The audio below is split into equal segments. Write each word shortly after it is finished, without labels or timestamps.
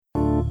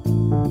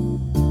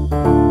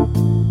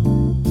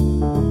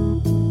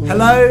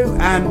Hello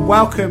and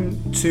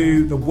welcome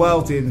to The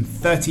World in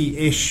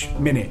 30-ish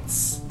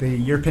Minutes, the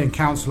European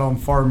Council on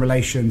Foreign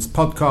Relations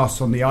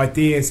podcast on the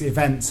ideas,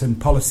 events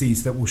and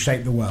policies that will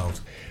shape the world.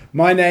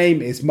 My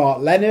name is Mark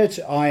Leonard.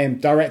 I am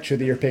Director of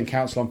the European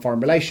Council on Foreign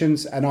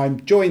Relations, and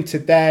I'm joined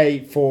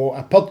today for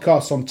a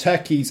podcast on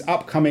Turkey's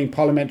upcoming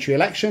parliamentary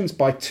elections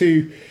by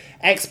two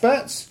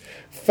experts.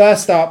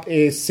 First up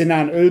is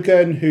Sinan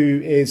Ulgen,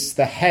 who is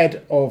the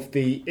head of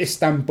the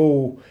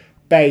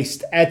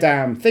Istanbul-based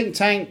EDAM think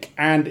tank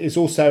and is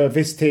also a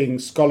visiting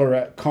scholar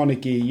at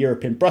Carnegie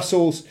Europe in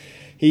Brussels.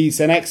 He's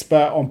an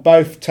expert on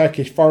both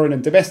Turkish foreign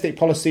and domestic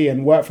policy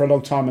and worked for a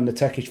long time in the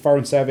Turkish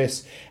Foreign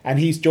Service, and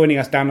he's joining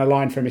us down the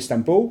line from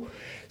Istanbul.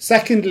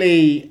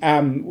 Secondly,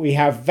 we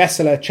have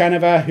Vesela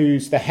Chaneva,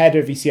 who's the head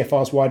of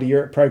ECFR's Wider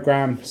Europe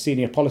programme,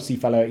 senior policy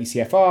fellow at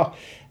ECFR,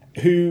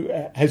 who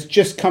has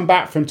just come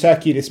back from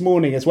Turkey this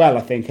morning as well,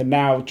 I think, and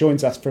now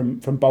joins us from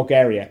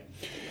Bulgaria.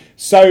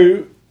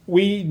 So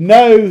we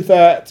know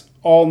that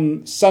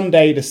on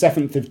Sunday, the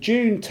 7th of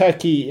June,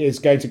 Turkey is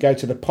going to go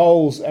to the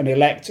polls and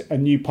elect a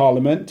new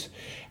parliament.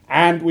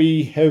 And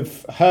we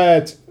have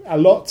heard a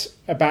lot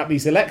about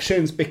these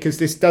elections because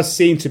this does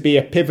seem to be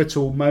a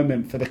pivotal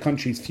moment for the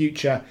country's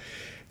future.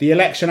 The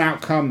election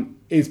outcome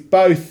is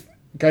both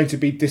going to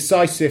be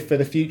decisive for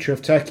the future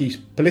of Turkey's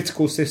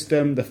political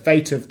system, the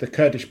fate of the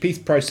Kurdish peace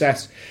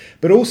process,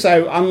 but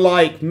also,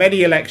 unlike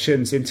many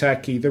elections in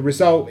Turkey, the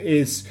result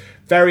is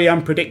very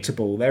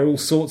unpredictable. There are all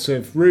sorts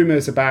of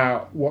rumours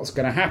about what's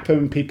going to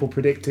happen, people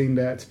predicting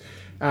that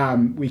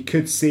we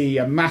could see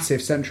a massive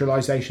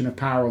centralisation of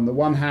power on the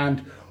one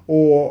hand,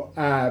 or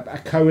a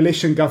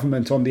coalition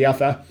government on the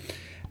other.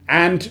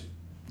 And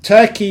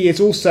Turkey is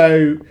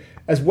also,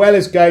 as well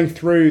as going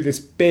through this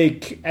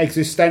big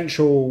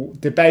existential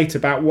debate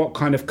about what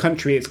kind of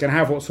country it's going to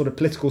have, what sort of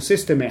political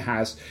system it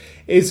has,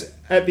 is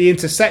at the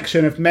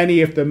intersection of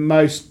many of the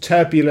most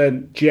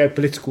turbulent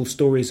geopolitical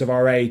stories of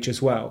our age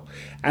as well.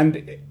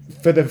 And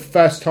for the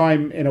first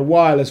time in a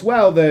while as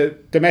well, the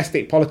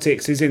domestic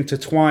politics is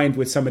intertwined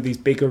with some of these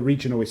bigger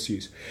regional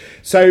issues.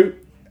 So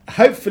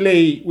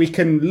hopefully we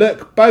can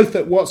look both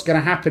at what's going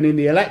to happen in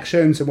the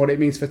elections and what it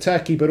means for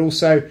Turkey, but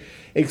also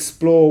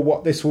explore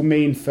what this will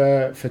mean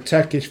for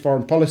Turkish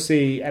foreign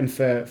policy and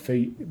for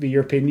the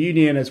European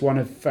Union as one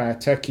of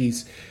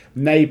Turkey's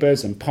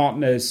neighbours and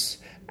partners.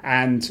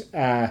 And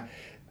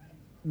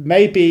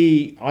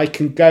maybe I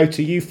can go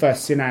to you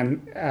first,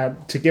 Sinan,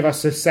 to give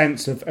us a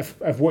sense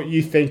of what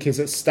you think is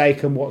at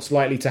stake and what's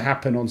likely to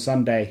happen on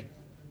Sunday,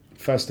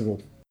 first of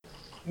all.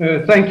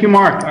 Thank you,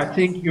 Mark. I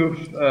think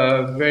you've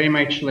very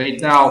much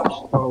laid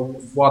out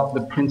what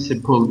the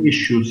principal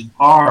issues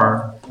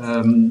are.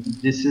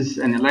 This is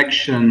an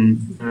election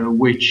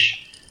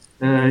which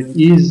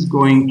is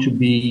going to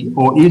be,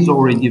 or is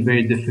already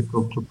very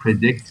difficult to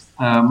predict,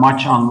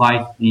 much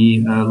unlike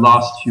the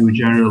last few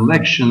general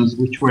elections,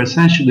 which were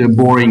essentially a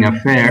boring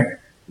affair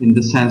in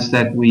the sense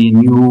that we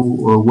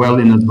knew well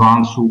in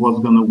advance who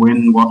was going to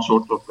win, what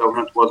sort of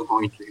government was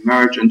going to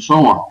emerge, and so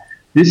on.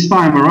 This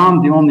time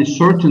around, the only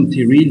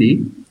certainty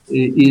really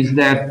is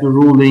that the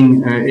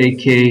ruling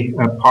AK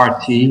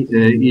party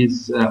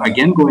is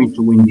again going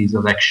to win these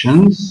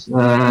elections,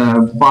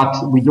 but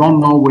we don't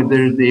know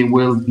whether they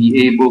will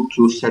be able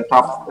to set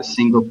up a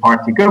single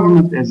party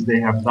government as they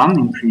have done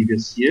in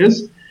previous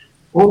years,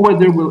 or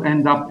whether we'll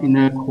end up in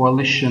a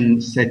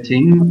coalition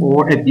setting,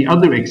 or at the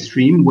other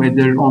extreme,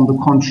 whether on the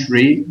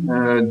contrary,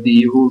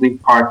 the ruling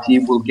party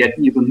will get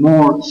even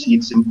more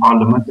seats in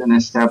parliament and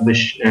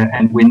establish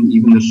and win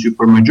even a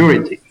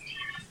supermajority.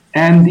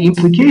 And the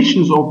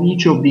implications of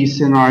each of these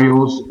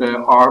scenarios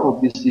are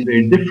obviously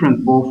very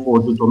different, both for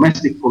the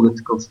domestic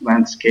political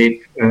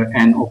landscape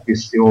and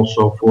obviously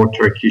also for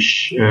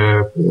Turkish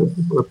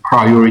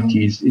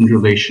priorities in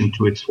relation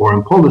to its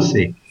foreign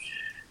policy.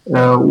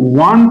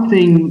 One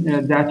thing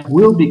that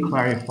will be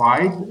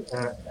clarified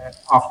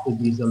after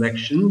these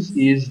elections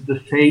is the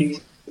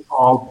fate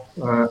of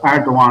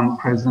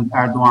President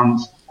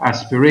Erdogan's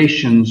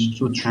aspirations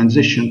to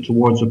transition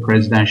towards a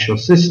presidential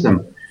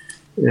system.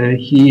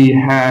 He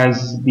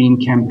has been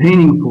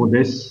campaigning for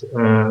this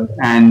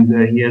and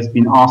he has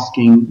been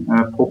asking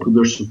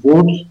popular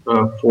support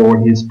for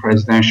his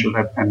presidential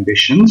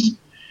ambitions.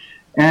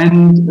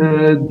 And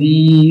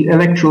the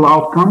electoral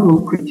outcome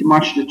will pretty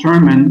much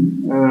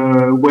determine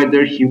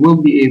whether he will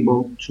be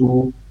able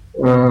to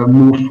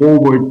move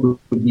forward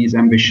with these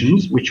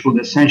ambitions, which will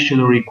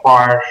essentially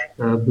require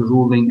the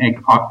ruling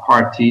AK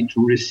party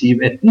to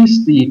receive at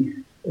least the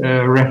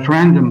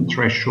referendum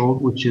threshold,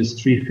 which is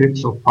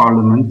 3/5 of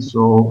parliament,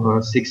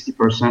 so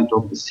 60%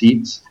 of the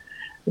seats.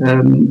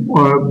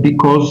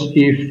 Because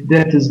if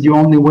that is the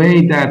only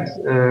way that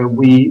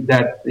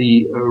the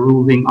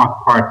ruling AK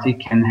party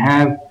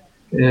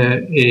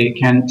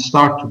can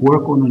start to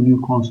work on a new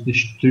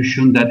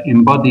constitution that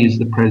embodies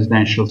the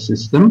presidential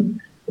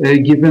system,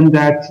 given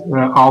that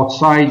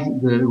outside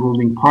the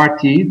ruling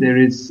party there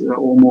is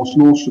almost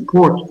no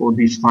support for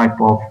this type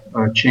of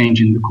change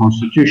in the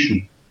constitution.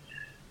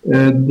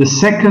 The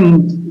second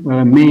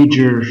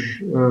major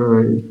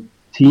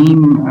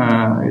team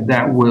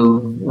that will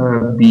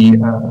be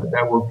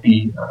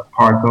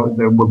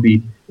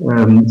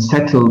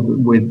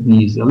settled with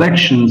these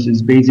elections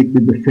is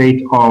basically the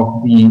fate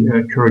of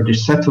the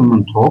Kurdish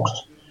settlement talks.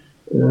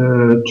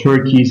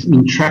 Turkey's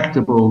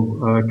intractable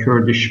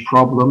Kurdish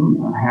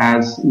problem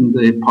has, in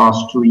the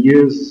past 2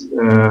 years,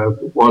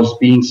 was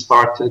being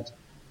started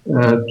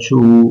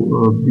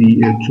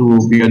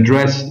to be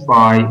addressed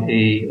by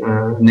a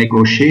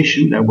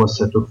negotiation that was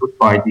set afoot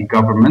by the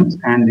government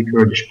and the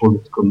Kurdish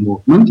political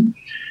movement.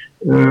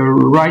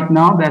 Right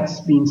now,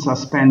 that's been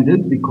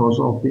suspended because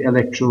of the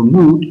electoral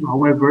mood.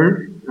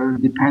 However,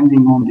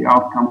 depending on the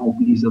outcome of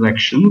these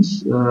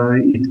elections,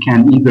 it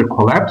can either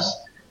collapse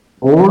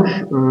or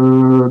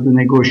the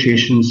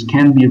negotiations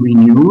can be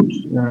renewed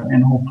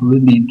and hopefully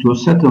lead to a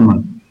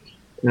settlement.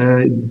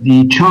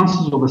 The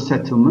chances of a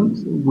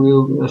settlement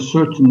will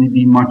certainly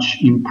be much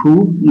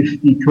improved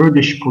if the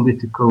Kurdish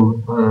political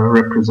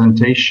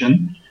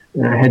representation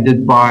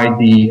headed by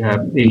the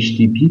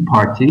HDP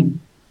party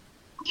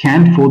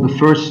can, for the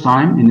first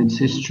time in its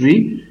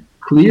history,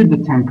 clear the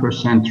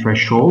 10%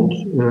 threshold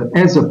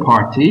as a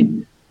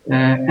party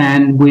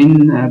and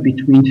win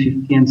between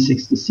 50 and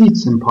 60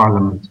 seats in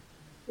parliament.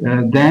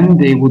 Then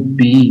they would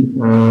be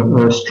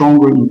a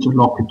stronger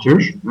interlocutor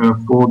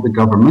for the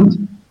government,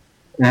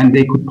 and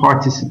they could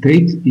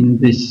participate in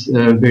this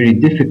very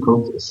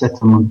difficult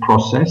settlement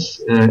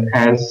process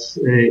as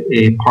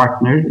a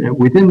partner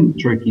within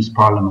Turkey's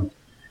parliament.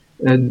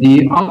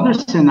 The other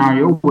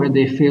scenario where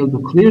they fail to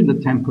clear the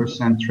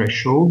 10%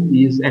 threshold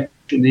is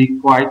actually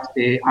quite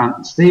an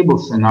unstable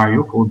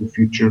scenario for the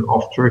future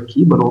of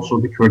Turkey, but also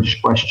the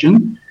Kurdish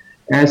question,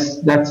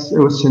 as that's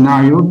a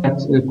scenario that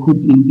could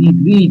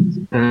indeed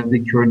lead the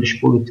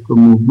Kurdish political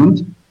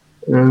movement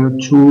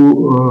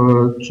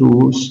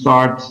to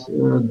start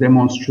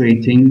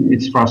demonstrating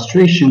its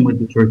frustration with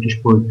the Turkish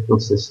political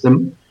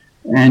system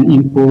and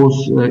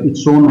impose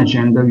its own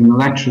agenda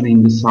unilaterally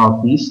in the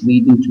southeast,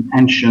 leading to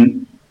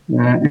tension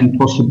and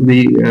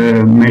possibly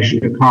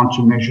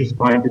countermeasures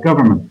by the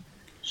government.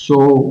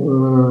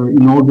 So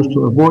in order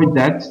to avoid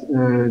that,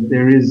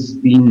 there has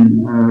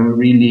been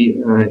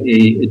really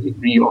a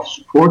degree of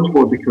support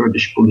for the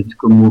Kurdish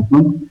political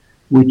movement,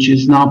 which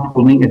is now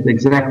polling at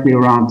exactly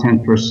around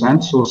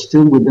 10%, so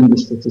still within the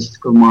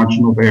statistical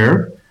margin of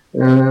error,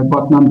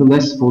 but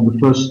nonetheless for the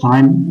first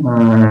time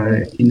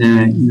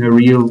in a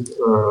real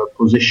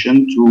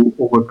position to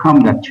overcome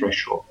that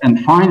threshold. And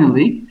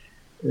finally,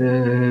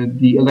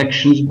 the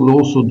elections will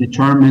also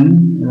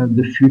determine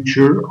the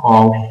future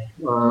of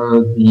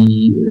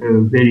the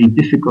very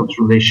difficult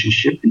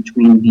relationship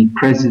between the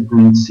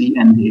presidency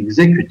and the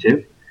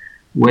executive,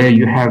 where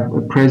you have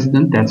a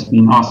president that's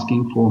been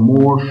asking for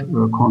more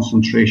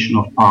concentration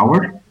of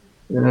power,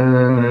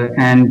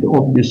 and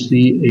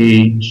obviously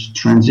a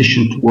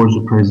transition towards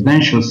a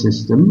presidential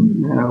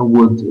system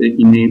would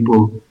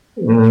enable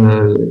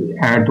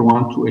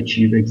Erdogan to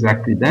achieve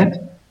exactly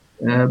that.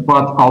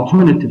 But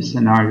alternative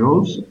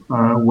scenarios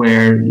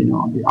where the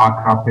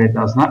AKP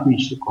does not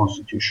reach the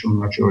constitutional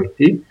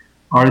majority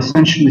are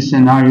essentially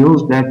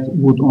scenarios that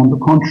would, on the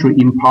contrary,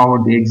 empower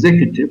the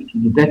executive to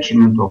the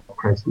detriment of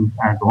President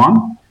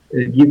Erdogan,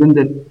 given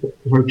that the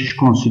Turkish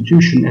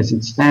constitution as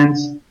it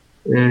stands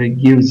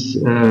gives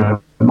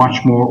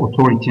much more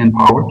authority and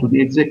power to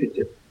the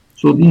executive.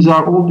 So these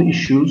are all the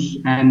issues,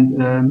 and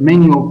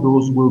many of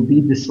those will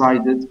be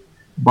decided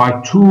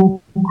by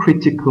two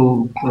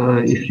critical,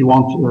 if you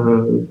want,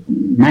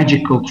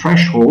 magical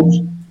thresholds.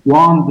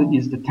 One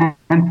is the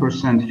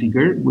 10%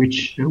 figure,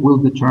 which will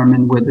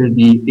determine whether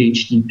the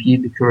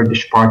HDP, the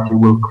Kurdish party,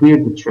 will clear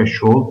the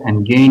threshold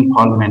and gain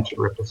parliamentary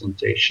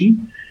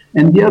representation.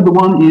 And the other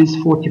one is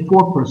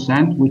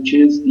 44%, which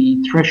is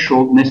the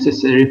threshold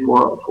necessary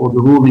for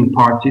the ruling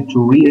party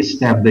to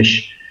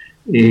re-establish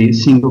a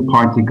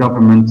single-party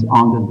government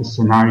under the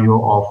scenario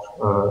of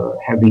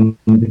having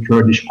the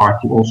Kurdish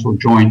party also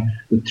join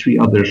the three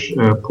other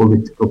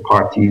political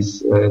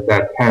parties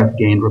that have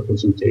gained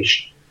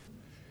representation.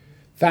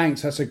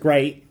 Thanks. That's a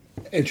great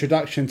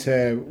introduction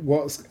to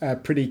what's a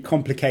pretty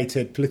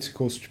complicated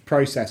political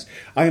process.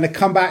 I'm going to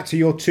come back to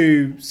your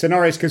two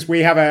scenarios because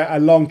we have a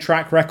long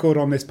track record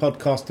on this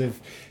podcast of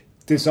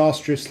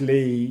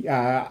disastrously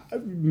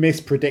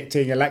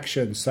mispredicting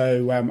elections.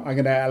 So I'm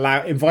going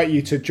to invite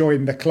you to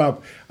join the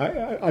club.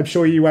 I'm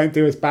sure you won't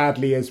do as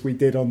badly as we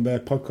did on the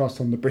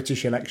podcast on the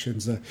British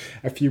elections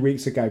a few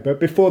weeks ago. But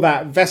before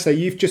that, Vesa,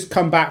 you've just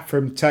come back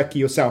from Turkey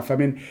yourself. I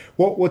mean,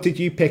 what did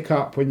you pick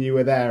up when you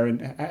were there?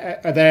 And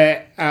are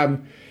there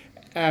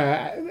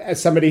as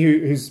somebody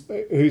who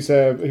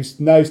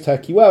knows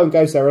Turkey well and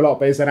goes there a lot,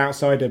 but is an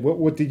outsider,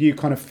 what did you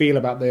kind of feel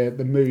about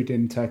the mood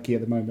in Turkey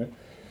at the moment?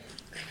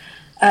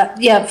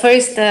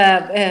 First,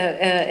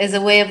 as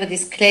a way of a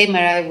disclaimer,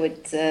 I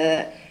would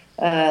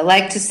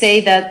like to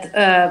say that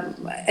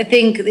I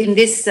think in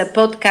this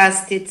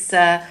podcast, it's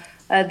there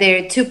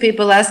are two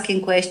people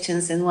asking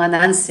questions and one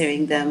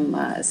answering them.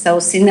 So,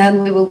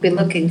 Sinan, we will be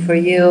looking for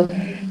you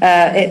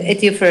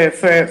at you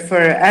for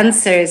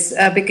answers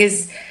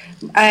because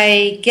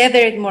I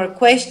gathered more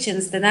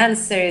questions than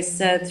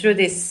answers through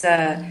this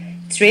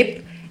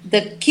trip.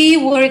 The key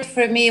word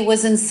for me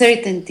was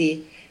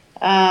uncertainty.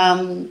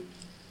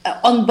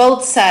 On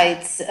both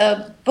sides,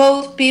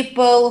 both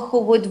people who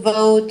would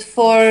vote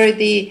for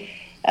the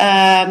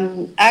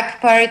AK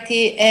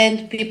party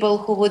and people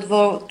who would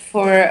vote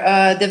for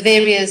the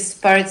various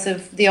parts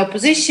of the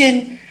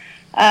opposition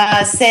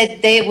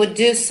said they would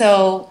do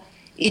so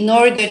in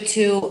order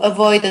to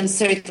avoid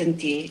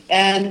uncertainty.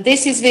 And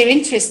this is very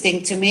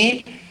interesting to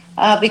me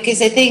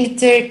because I think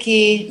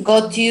Turkey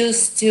got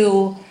used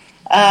to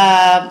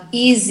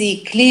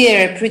easy,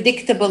 clear,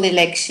 predictable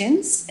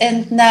elections.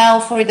 And now,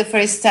 for the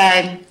first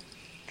time,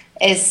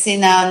 as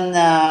Sinan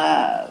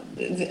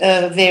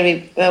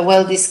very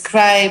well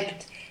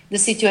described, the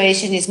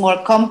situation is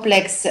more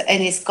complex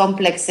and is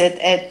complex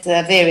at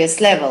various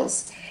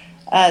levels.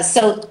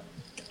 So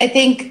I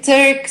think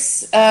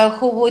Turks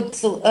who would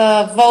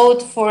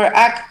vote for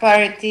AK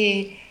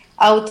party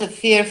out of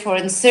fear for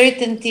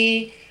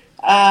uncertainty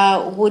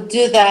would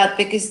do that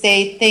because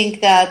they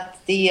think that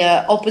the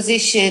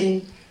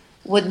opposition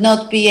would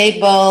not be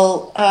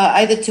able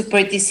either to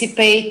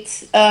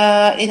participate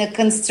in a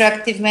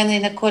constructive manner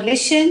in a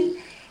coalition,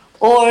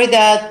 or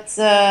that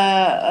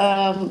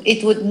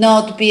it would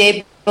not be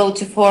able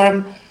to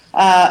form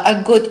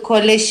a good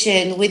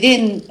coalition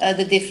within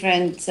the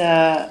different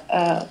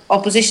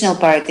oppositional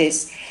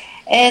parties.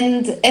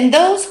 And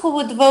those who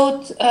would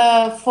vote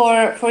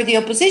for the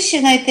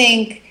opposition, I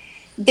think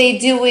they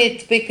do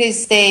it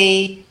because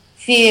they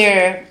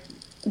fear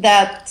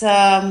that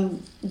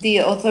the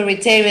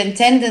authoritarian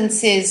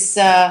tendencies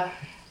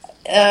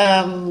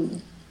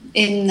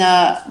in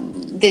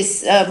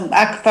this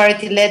AK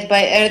party led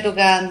by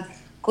Erdogan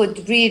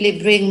could really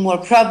bring more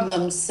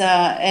problems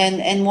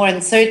and more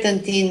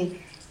uncertainty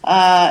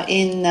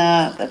in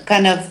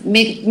kind of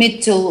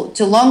mid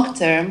to long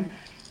term.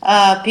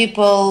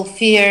 People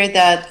fear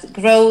that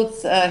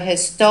growth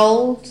has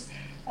stalled,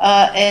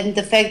 and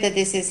the fact that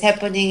this is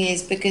happening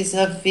is because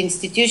of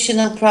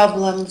institutional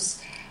problems,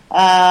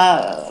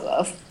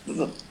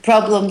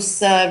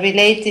 problems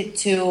related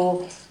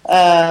to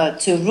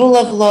rule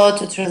of law,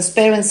 to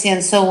transparency,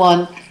 and so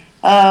on.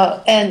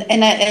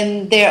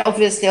 And there are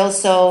obviously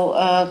also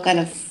kind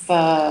of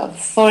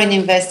foreign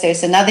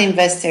investors and other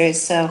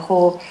investors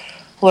who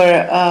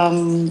are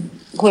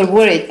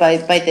worried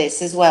by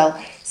this as well.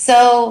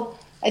 So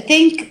I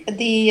think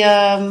the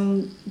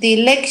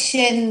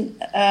election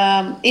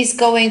is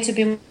going to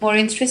be more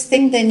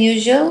interesting than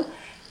usual.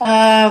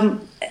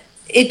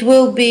 It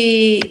will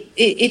be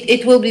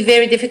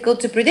very difficult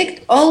to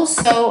predict.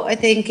 Also, I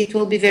think it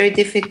will be very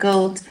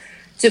difficult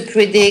to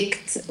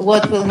predict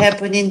what will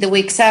happen in the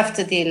weeks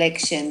after the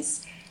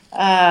elections,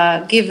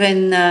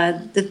 given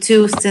the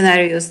two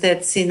scenarios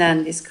that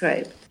Sinan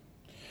described.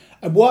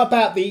 And what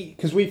about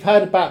because we've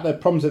heard about the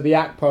problems of the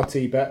AK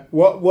party, but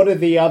what are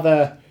the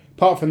other,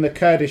 apart from the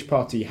Kurdish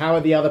party, how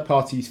are the other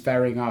parties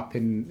faring up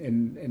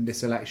in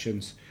this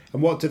elections?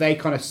 And what do they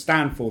kind of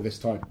stand for this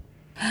time?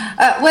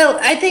 Well,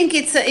 I think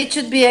it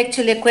should be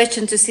actually a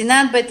question to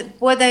Sinan, but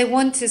what I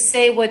want to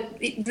say, what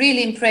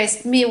really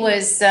impressed me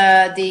was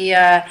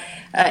the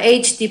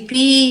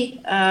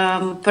HDP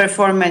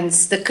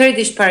performance, the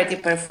Kurdish party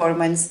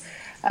performance.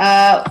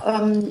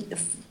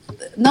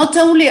 Not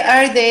only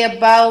are they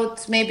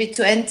about maybe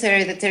to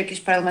enter the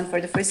Turkish parliament for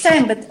the first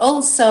time, but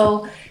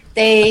also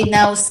they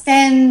now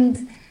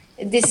stand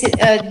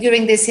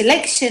during these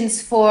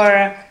elections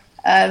for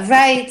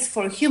rights,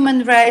 for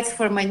human rights,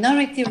 for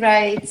minority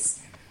rights.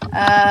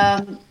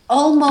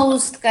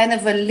 Almost kind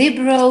of a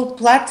liberal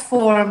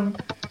platform,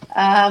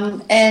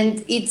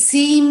 and it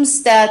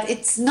seems that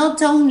it's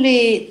not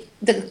only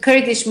the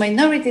Kurdish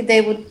minority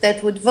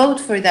that would vote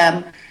for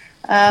them.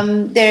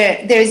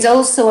 There is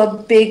also a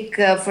big,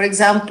 for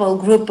example,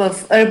 group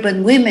of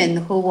urban women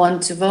who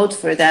want to vote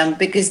for them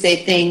because they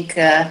think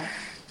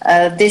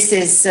this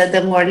is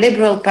the more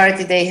liberal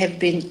party they have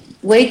been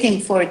waiting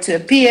for to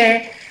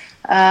appear.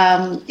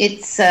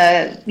 Its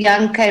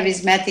young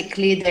charismatic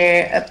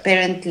leader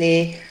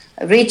apparently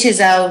reaches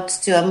out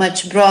to a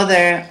much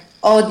broader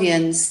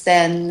audience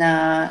than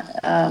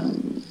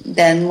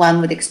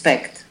one would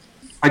expect.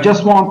 I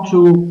just want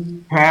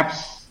to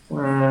perhaps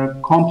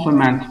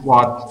complement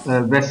what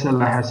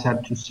Vesela has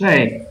had to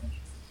say.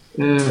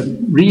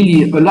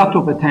 Really, a lot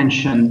of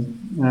attention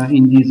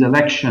in these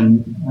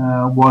elections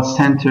was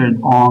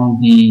centered on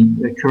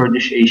the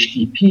Kurdish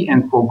HDP,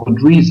 and for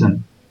good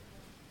reason.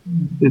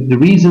 The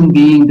reason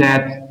being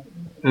that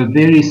a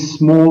very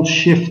small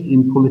shift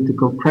in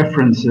political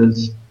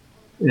preferences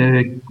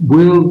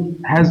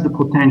has the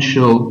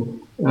potential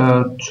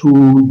to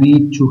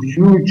lead to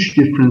huge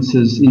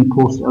differences in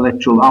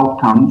post-electoral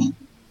outcomes,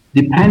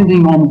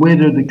 depending on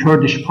whether the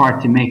Kurdish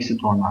party makes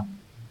it or not.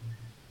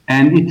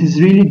 And it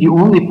is really the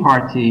only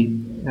party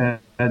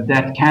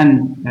that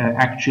can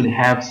actually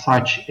have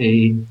such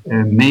a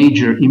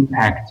major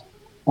impact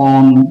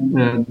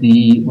on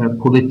the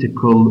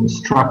political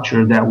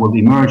structure that will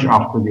emerge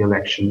after the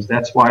elections.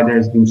 That's why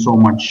there's been so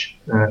much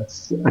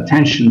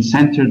attention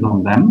centered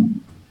on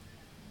them.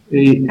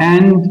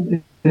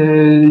 And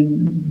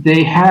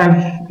They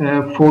have,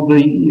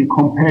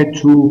 compared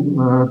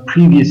to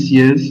previous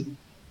years,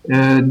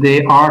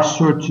 they are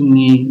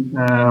certainly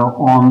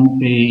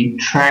on a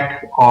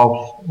track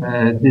of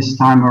this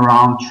time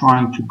around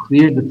trying to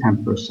clear the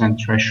 10%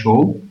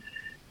 threshold.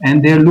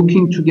 And they're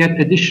looking to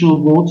get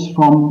additional votes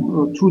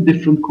from two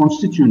different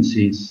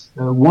constituencies.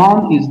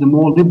 One is the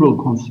more liberal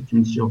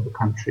constituency of the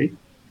country.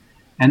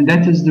 And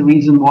that is the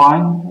reason why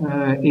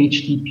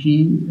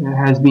HDP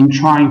has been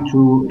trying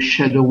to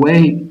shed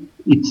away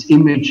its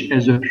image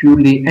as a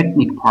purely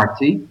ethnic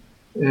party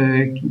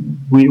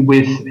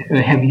with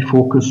a heavy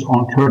focus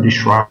on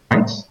Kurdish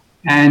rights.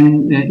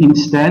 And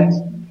instead,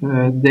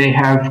 they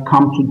have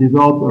come to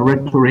develop a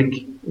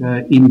rhetoric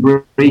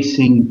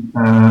embracing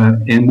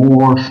a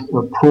more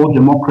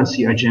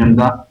pro-democracy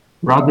agenda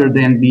rather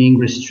than being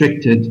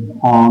restricted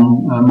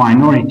on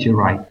minority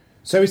rights.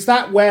 So is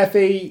that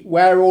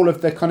where all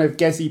of the kind of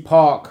Gezi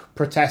Park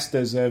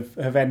protesters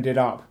have ended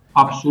up?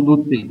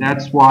 Absolutely.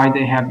 That's why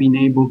they have been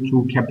able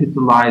to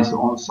capitalize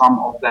on some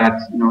of that,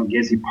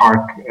 Gezi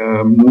Park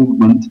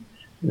movement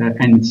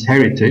and its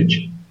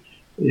heritage.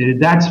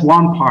 That's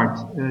one part.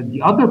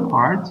 The other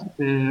part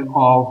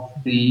of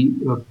the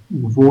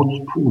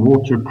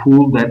voter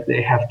pool that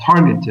they have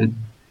targeted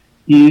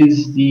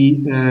is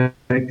the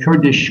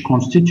Kurdish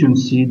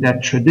constituency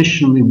that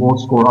traditionally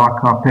votes for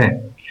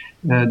AKP.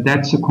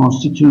 That's a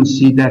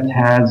constituency that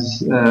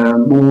has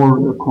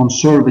more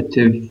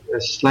conservative /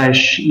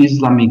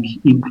 Islamic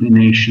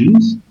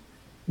inclinations.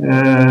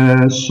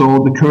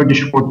 So the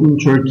Kurdish vote in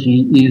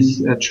Turkey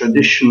is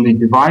traditionally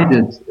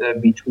divided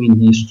between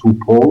these two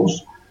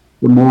poles.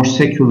 The more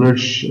secular,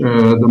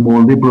 the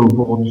more liberal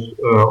vote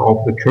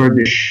of the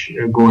Kurdish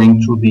going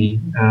to the,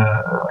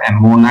 and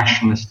more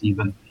nationalist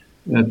even,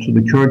 to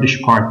the Kurdish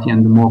party,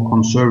 and the more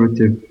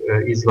conservative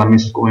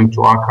Islamists going to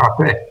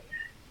AKP.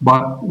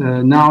 But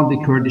now the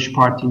Kurdish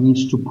party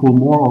needs to pull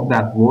more of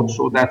that vote,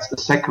 so that's the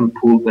second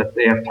pool that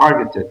they have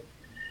targeted.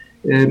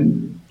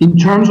 In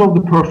terms of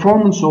the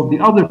performance of the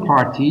other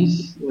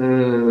parties,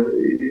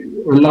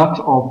 a lot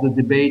of the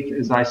debate,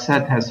 as I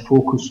said, has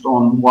focused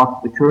on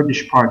what the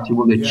Kurdish party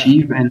will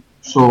achieve, and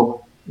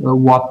so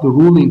what the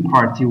ruling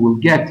party will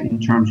get in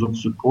terms of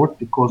support,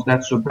 because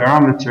that's a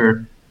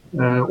parameter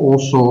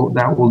also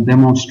that will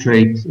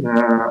demonstrate,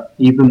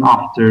 even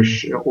after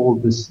all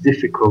this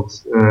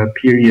difficult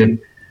period,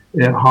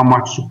 how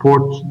much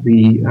support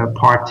the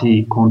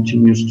party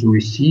continues to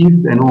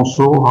receive, and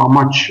also how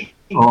much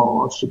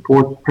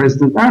support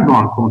President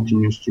Erdogan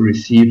continues to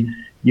receive,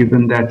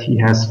 given that he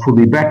has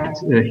fully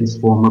backed his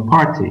former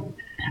party.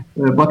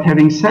 But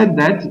having said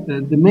that,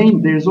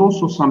 there's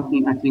also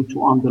something I think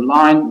to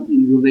underline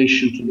in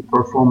relation to the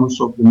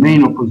performance of the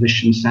main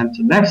opposition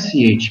center-left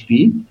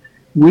CHP,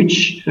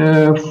 which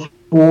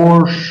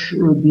for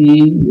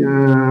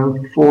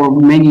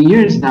many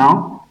years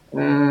now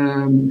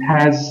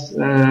had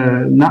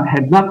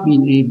not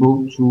been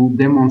able to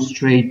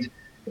demonstrate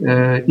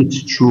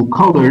its true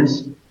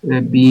colors,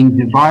 being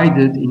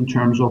divided in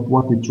terms of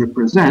what it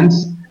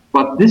represents.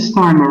 But this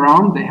time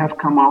around, they have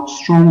come out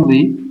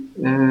strongly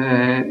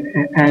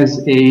as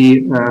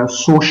a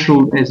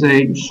social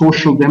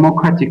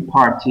democratic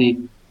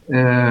party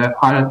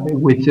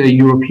with a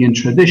European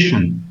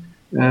tradition.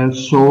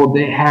 So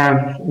they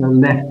have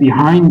left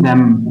behind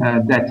them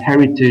that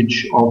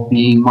heritage of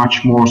being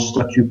much more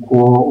statu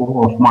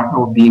quo,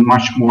 of being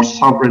much more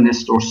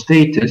sovereignist or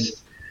statist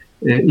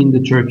in the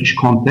Turkish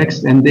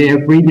context, and they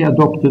have really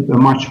adopted a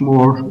much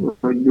more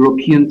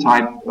European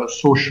type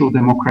social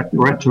democratic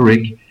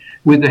rhetoric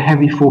with a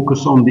heavy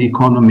focus on the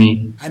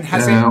economy. And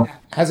has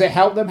it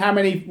helped them?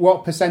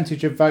 What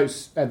percentage of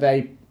votes are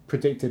they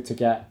predicted to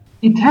get?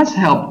 It has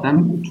helped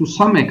them to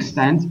some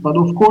extent, but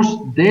of course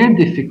their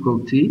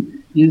difficulty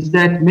is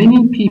that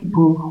many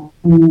people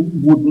who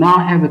would now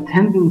have a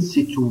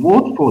tendency to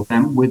vote for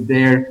them with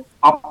their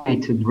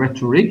updated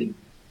rhetoric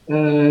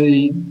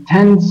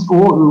tends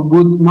or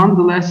would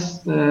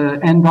nonetheless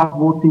end up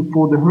voting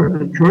for the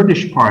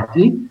Kurdish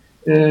party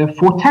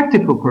for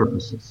tactical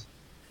purposes.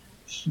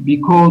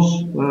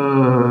 Because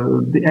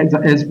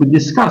as we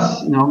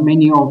discussed,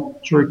 many of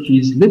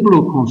Turkey's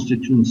liberal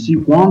constituency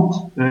want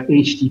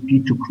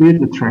HDP to clear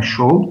the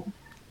threshold.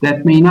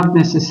 That may not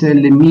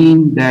necessarily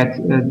mean that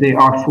they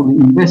are fully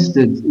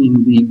invested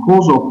in the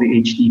cause of the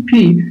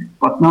HDP,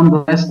 but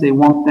nonetheless they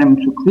want them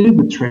to clear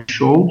the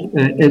threshold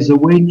as a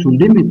way to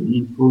limit the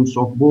influence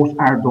of both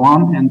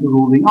Erdogan and the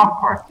ruling AK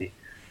party.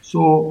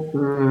 So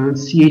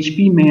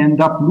CHP may end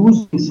up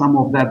losing some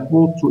of that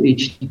vote to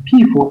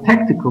HDP for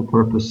tactical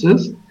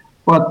purposes,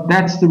 but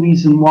that's the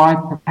reason why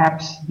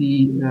perhaps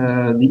the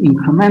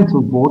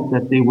incremental vote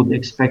that they would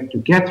expect to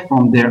get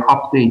from their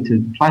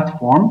updated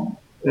platform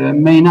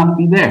may not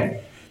be there.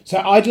 So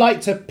I'd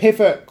like to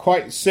pivot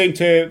quite soon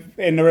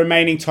in the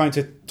remaining time,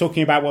 to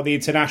talking about what the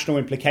international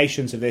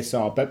implications of this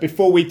are. But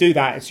before we do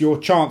that, it's your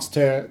chance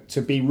to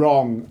be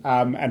wrong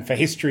and for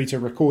history to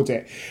record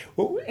it.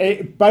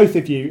 Both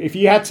of you, if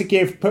you had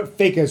to put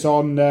figures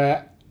on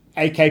the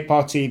AK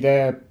Party,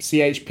 the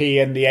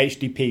CHP and the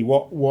HDP,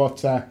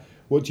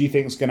 what do you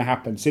think is going to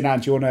happen? Sinan,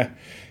 do you want to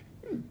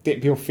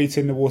dip your feet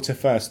in the water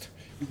first?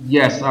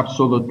 Yes,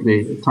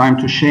 absolutely. Time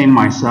to shame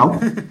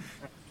myself.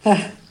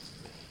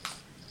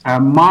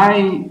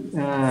 My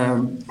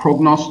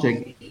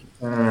prognostic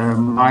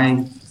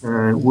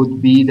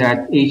would be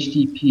that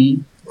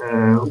HDP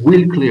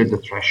will clear the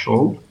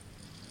threshold.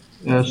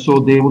 So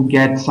they would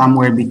get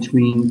somewhere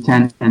between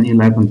 10 and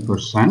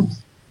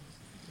 11%.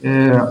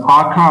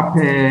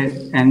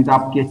 AKP end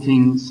up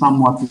getting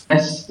somewhat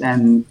less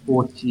than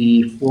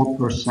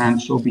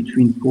 44%, so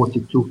between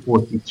 42,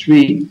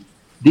 43.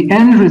 The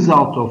end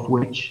result of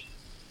which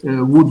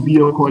would be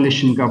a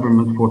coalition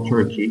government for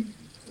Turkey,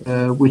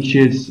 which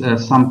is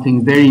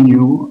something very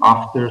new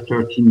after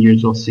 13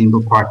 years of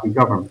single-party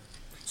government.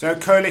 So a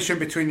coalition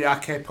between the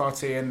AK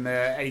party and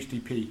the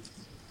HDP?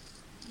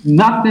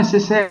 Not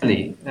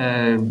necessarily.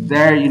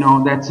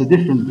 That's a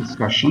different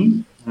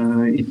discussion.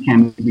 It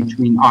can be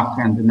between AK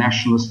and the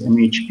nationalist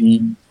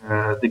MHP.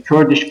 The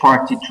Kurdish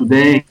party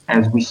today,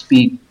 as we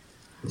speak,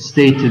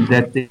 stated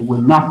that they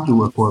will not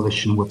do a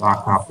coalition with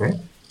AKP.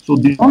 So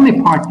the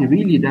only party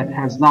really that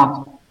has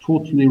not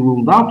totally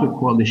ruled out a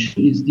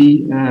coalition is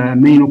the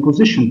main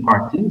opposition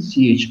party,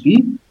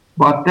 CHP.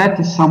 But that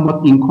is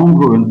somewhat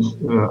incongruent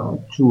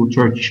to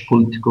Turkish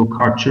political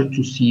culture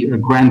to see a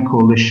grand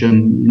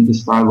coalition in the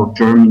style of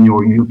Germany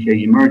or UK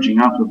emerging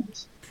out of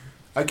this.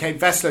 Okay,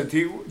 Vesla, do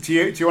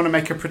you want to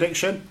make a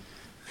prediction?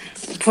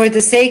 For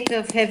the sake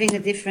of having a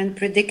different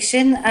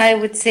prediction, I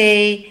would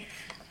say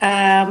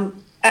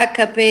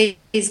AKP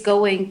is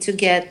going to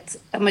get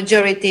a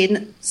majority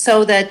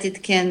so that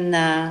it can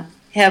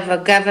have a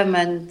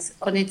government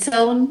on its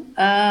own,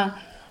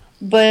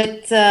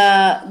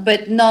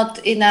 but not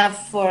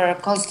enough for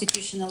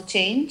constitutional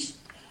change.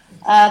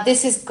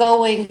 This is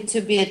going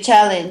to be a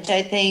challenge,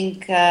 I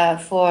think,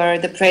 for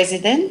the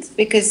president,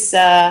 because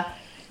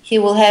he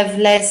will have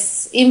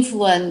less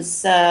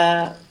influence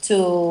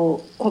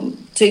to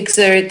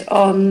exert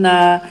on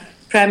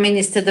Prime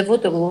Minister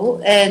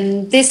Davutoglu,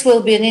 and this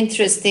will be an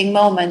interesting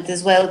moment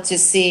as well to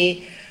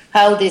see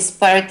how this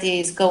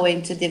party is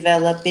going to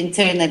develop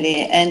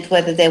internally and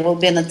whether there will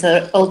be an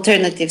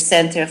alternative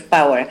center of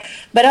power.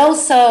 But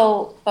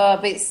also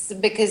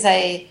because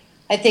I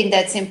think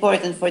that's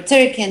important for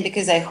Turkey and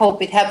because I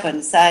hope it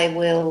happens, I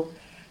will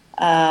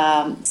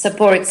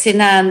support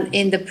Sinan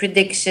in the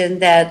prediction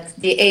that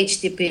the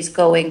HDP is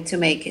going to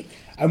make it.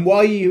 And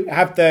while you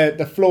have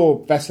the floor,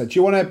 Vesla, do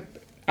you want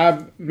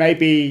to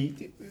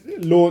maybe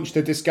launch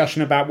the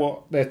discussion about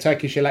what the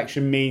Turkish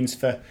election means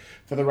for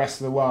the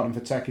rest of the world and for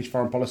Turkish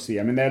foreign policy?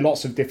 I mean, there are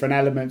lots of different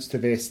elements to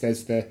this.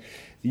 There's the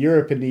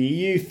Europe and the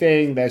EU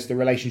thing, there's the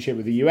relationship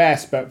with the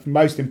US, but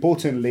most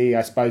importantly,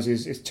 I suppose,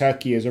 is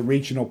Turkey as a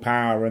regional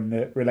power and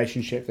the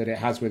relationship that it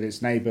has with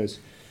its neighbours.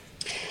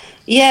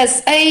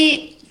 Yes,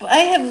 I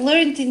have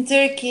learned in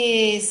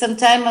Turkey some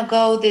time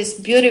ago this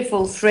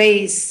beautiful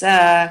phrase,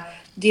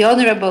 the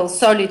honorable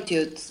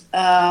solitude,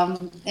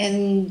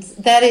 and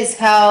that is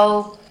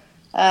how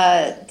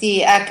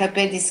the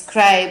AKP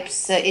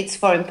describes its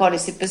foreign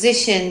policy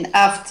position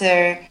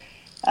after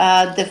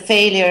the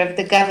failure of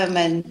the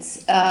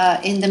government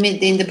in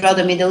the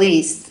broader Middle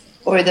East,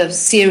 or the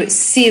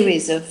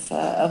series of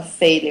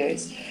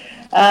failures,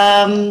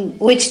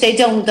 which they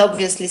don't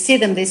obviously see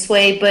them this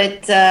way,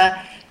 but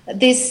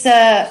this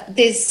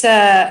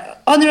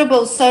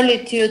honorable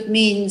solitude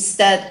means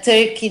that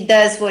Turkey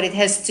does what it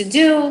has to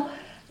do,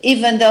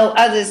 even though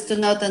others do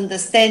not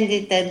understand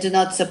it and do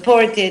not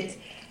support it.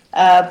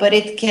 But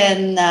it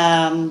can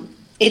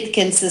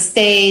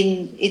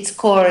sustain its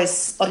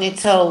course on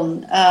its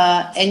own,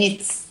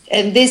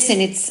 and this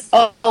in its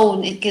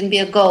own, it can be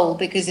a goal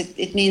because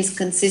it means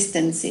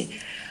consistency.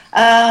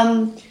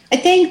 I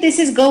think this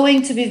is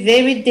going to be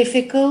very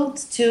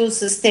difficult to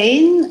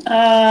sustain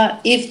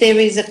if there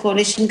is a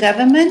coalition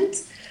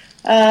government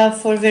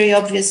for very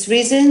obvious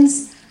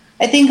reasons.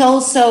 I think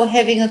also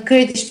having a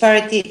Kurdish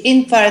party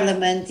in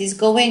parliament is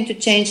going to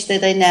change the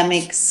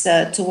dynamics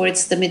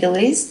towards the Middle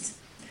East.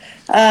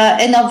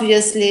 And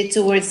obviously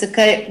towards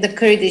the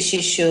Kurdish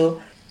issue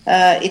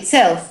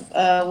itself,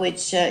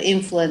 which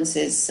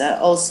influences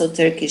also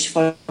Turkish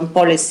foreign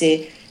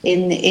policy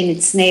in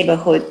its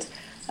neighborhood.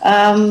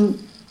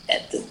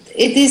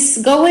 It is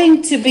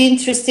going to be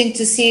interesting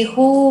to see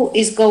who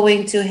is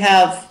going to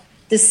have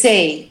the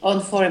say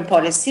on foreign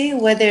policy,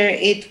 whether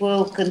it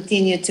will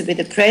continue to be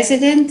the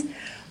president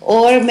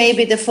or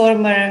maybe the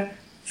former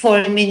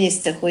foreign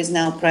minister, who is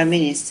now prime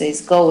minister,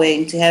 is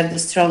going to have the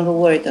stronger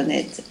word on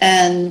it,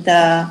 and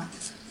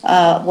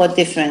what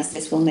difference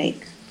this will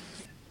make.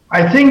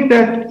 I think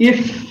that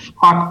if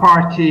AK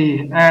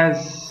Party,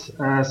 as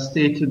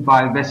stated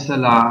by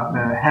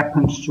Vesela,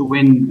 happens to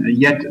win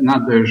yet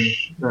another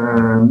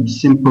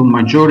simple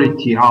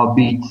majority,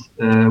 albeit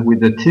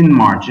with a thin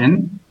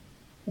margin,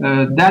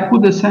 that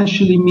would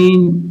essentially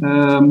mean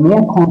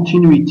more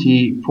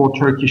continuity for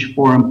Turkish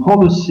foreign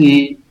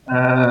policy,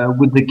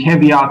 with the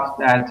caveat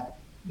that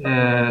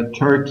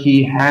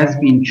Turkey has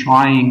been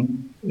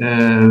trying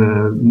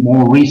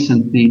more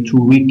recently to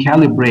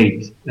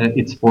recalibrate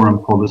its foreign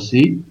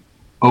policy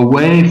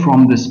away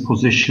from this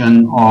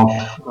position of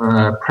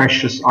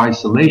precious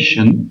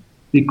isolation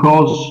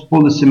because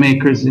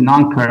policymakers in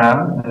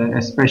Ankara,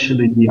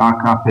 especially the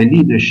AKP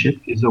leadership,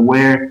 is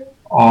aware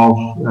of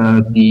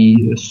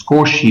the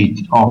score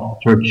sheet of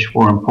Turkish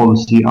foreign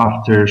policy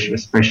after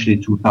especially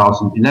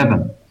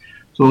 2011.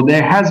 So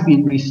there has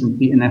been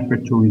recently an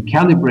effort to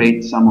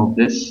recalibrate some of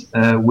this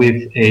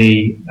with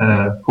a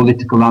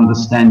political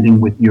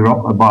understanding with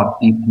Europe about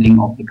deepening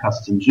of the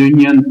customs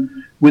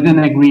union, with an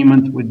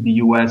agreement with the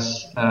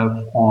US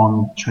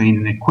on train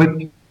and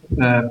equip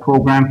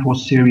program for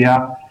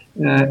Syria,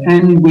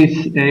 and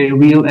with a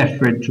real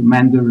effort to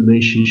mend the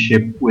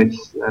relationship with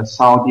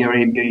Saudi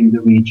Arabia in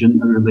the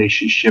region, a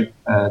relationship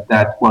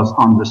that was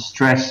under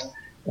stress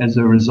as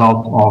a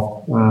result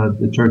of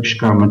the Turkish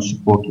government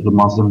support to the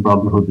Muslim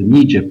Brotherhood in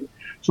Egypt.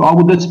 So I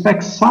would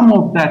expect some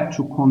of that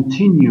to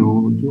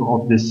continue,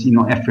 of this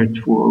effort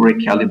for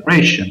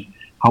recalibration.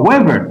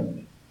 However,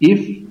 if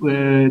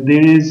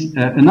there is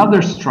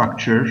another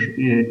structure,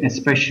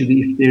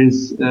 especially if there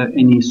is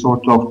any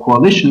sort of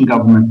coalition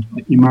government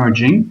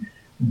emerging,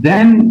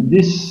 then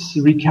this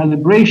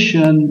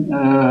recalibration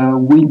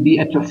will be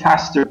at a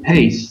faster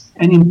pace,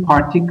 and in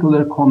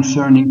particular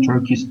concerning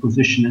Turkey's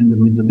position in the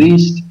Middle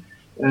East,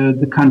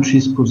 the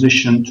country's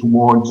position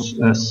towards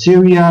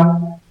Syria,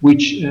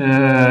 which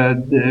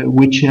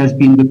has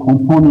been the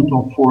component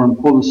of foreign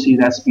policy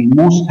that's been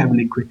most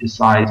heavily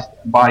criticized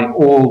by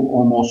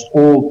almost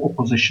all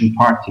opposition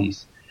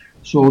parties.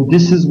 So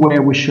this is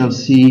where we shall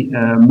see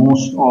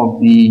most of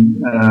the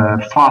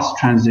fast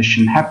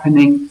transition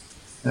happening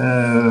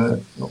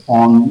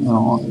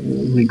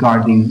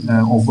regarding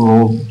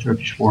overall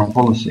Turkish foreign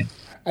policy.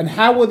 And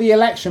how will the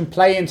election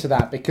play into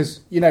that? Because,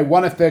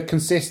 one of the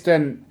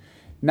consistent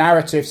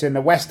narratives in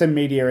the Western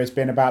media has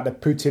been about the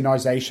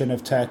Putinization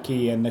of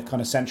Turkey and the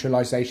kind of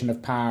centralization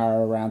of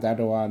power around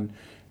Erdogan.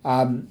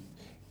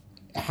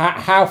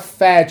 How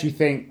fair do you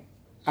think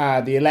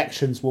the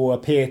elections will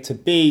appear to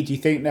be? Do you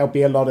think there'll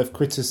be a lot of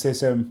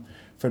criticism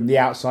from the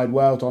outside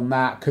world on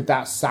that? Could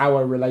that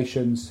sour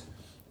relations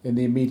in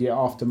the immediate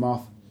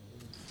aftermath?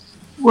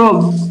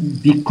 Well,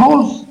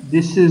 because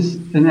this is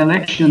an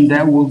election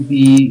that will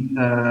be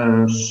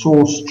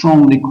so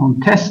strongly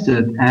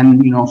contested,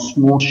 and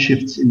small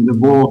shifts in the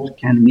vote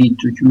can lead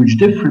to huge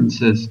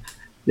differences,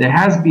 there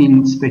has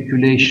been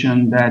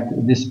speculation that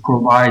this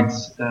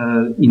provides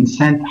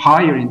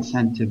higher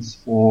incentives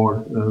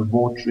for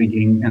vote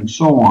rigging and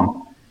so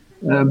on.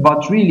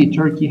 But really,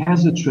 Turkey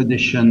has a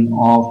tradition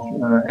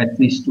of at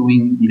least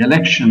doing the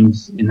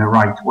elections in the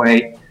right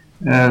way.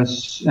 The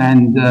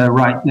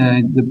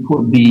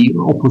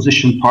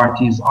opposition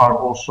parties are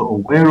also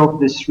aware of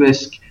this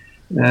risk.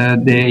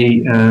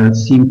 They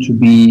seem to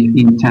be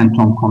intent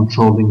on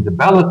controlling the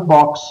ballot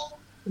box.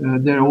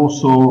 There are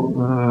also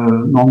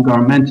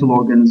non-governmental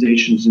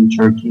organizations in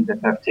Turkey that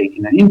have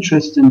taken an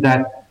interest in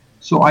that.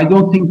 So I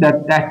don't think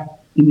that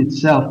in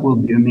itself will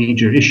be a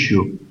major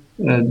issue.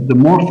 The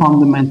more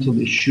fundamental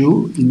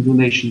issue in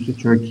relation to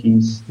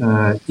Turkey's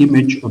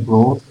image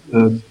abroad,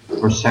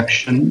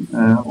 perception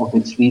of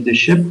its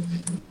leadership,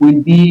 will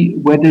be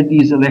whether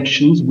these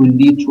elections will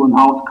lead to an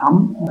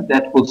outcome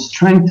that will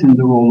strengthen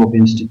the role of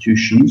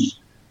institutions,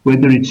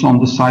 whether it's on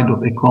the side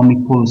of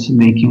economic policy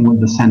making with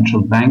the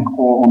central bank,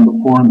 or on the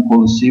foreign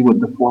policy with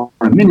the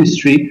foreign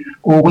ministry,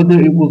 or whether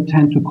it will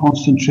tend to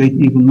concentrate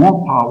even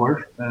more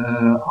power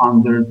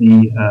under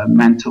the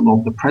mantle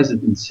of the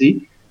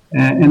presidency.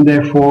 And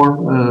therefore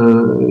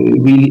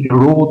really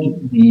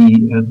erode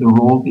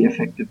the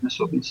effectiveness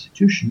of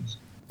institutions.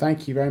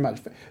 Thank you very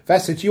much.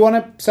 Vesa, do you want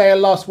to say a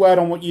last word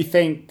on what you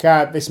think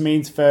this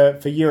means for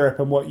Europe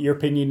and what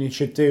European Union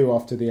should do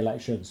after the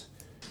elections?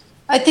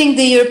 I think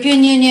the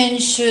European Union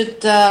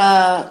should,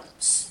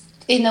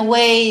 in a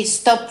way,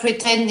 stop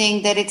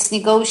pretending that it's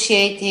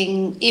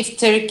negotiating if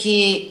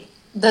Turkey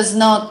does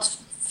not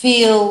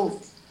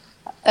feel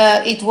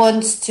it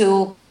wants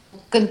to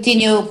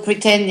continue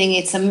pretending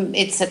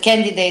it's a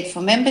candidate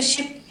for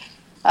membership.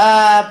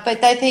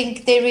 But I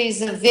think there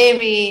is a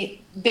very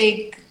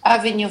big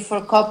avenue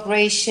for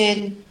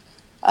cooperation,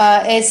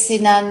 as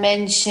Sinan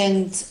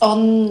mentioned,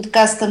 on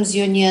customs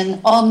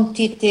union, on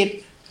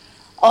TTIP,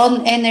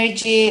 on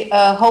energy.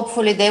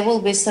 Hopefully there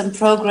will be some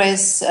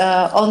progress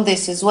on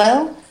this as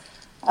well.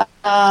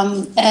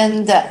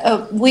 And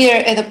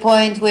we're at a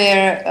point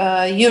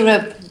where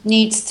Europe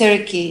needs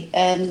Turkey,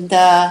 and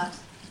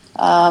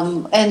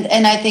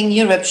I think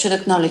Europe should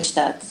acknowledge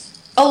that.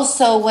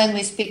 Also, when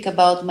we speak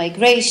about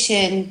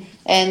migration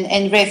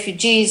and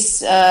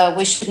refugees,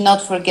 we should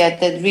not forget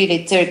that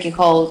really Turkey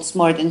holds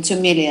more than 2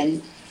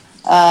 million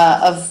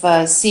of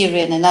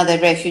Syrian and other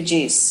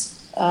refugees.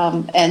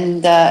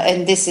 And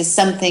this is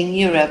something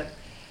Europe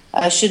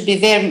should be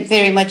very,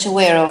 very much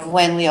aware of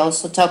when we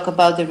also talk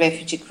about the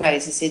refugee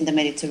crisis in the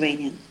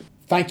Mediterranean.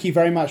 Thank you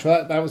very much.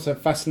 Well, that was a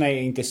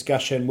fascinating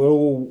discussion. We'll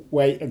all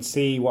wait and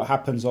see what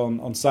happens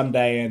on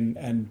Sunday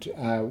and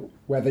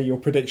whether your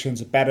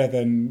predictions are better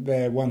than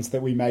the ones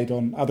that we made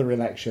on other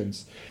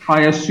elections.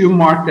 I assume,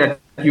 Mark, that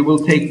you will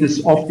take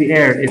this off the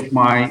air if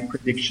my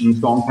predictions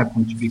don't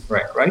happen to be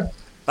correct, right?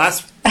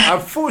 That's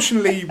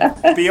Unfortunately,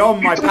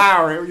 beyond my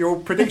power, your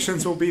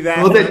predictions will be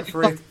there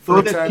for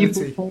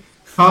eternity. People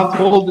can't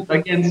hold it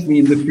against me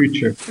in the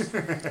future.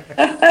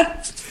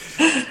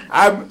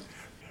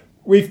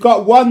 We've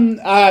got one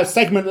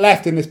segment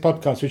left in this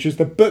podcast, which is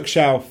the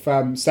bookshelf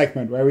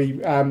segment, where we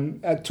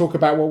talk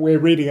about what we're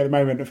reading at the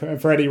moment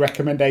for any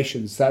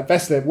recommendations.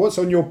 Vesla, what's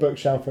on your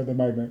bookshelf at the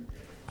moment?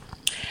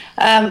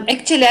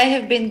 Actually, I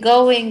have been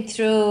going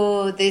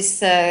through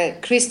this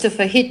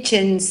Christopher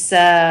Hitchens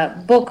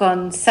book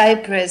on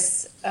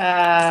Cyprus,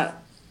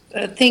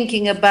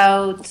 thinking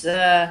about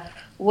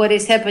what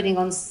is happening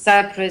on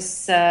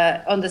Cyprus,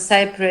 on the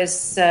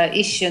Cyprus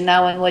issue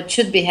now, and what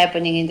should be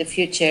happening in the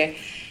future,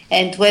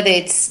 and whether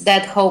it's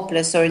that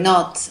hopeless or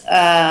not.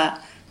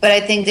 But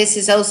I think this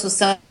is also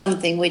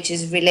something which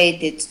is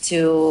related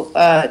to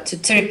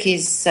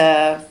Turkey's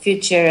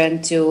future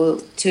and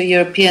to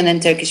European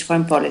and Turkish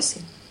foreign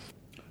policy.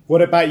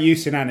 What about you,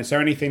 Sinan? Is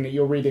there anything that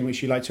you're reading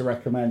which you'd like to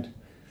recommend?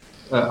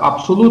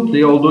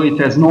 Absolutely, although it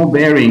has no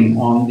bearing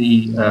on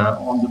the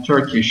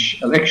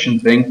Turkish election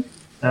thing.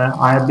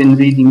 I have been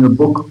reading a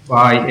book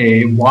by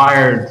a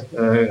Wired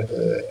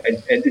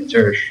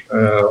editor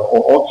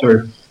or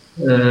author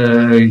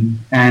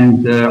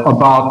and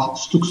about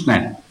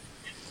Stuxnet.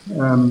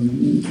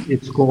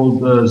 It's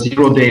called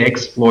Zero Day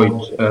Exploit,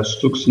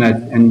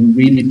 Stuxnet, and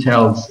really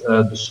tells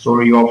the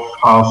story of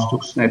how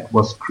Stuxnet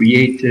was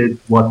created,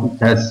 what it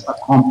has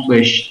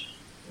accomplished,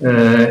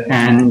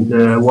 and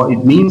what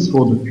it means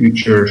for the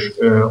future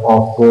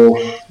of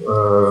both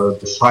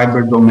the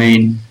cyber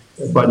domain,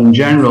 but in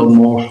general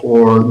more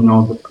for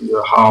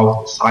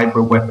how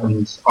cyber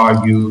weapons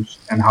are used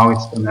and how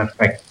it's going to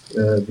affect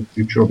the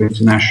future of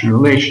international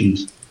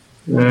relations.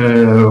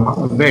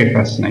 Very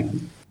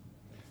fascinating.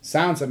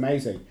 Sounds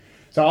amazing.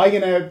 So I'm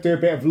going to do a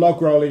bit of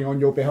log rolling on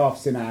your behalf,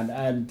 Sinan,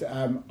 and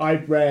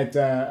I'd read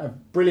a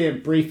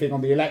brilliant briefing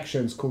on the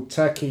elections called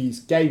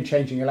Turkey's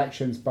Game-Changing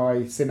Elections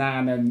by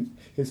Sinan and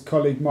his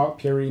colleague Mark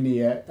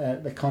Pierini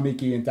at the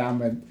Carnegie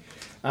Endowment,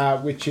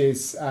 which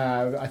is,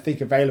 I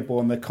think, available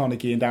on the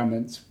Carnegie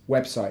Endowment's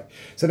website.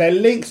 So there are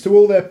links to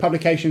all the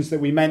publications that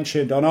we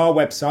mentioned on our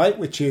website,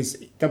 which is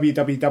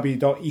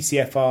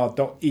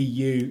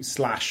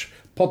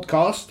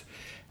www.ecfr.eu/podcast,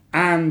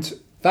 and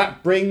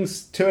that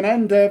brings to an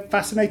end a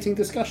fascinating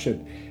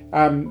discussion.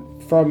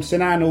 From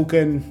Sinan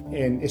Ulgun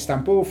in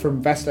Istanbul,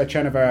 from Vesla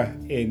Chenova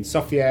in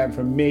Sofia, and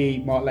from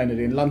me, Mark Leonard,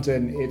 in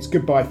London, it's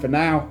goodbye for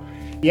now.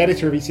 The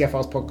editor of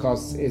ECFR's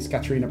podcast is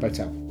Katerina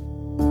Botel.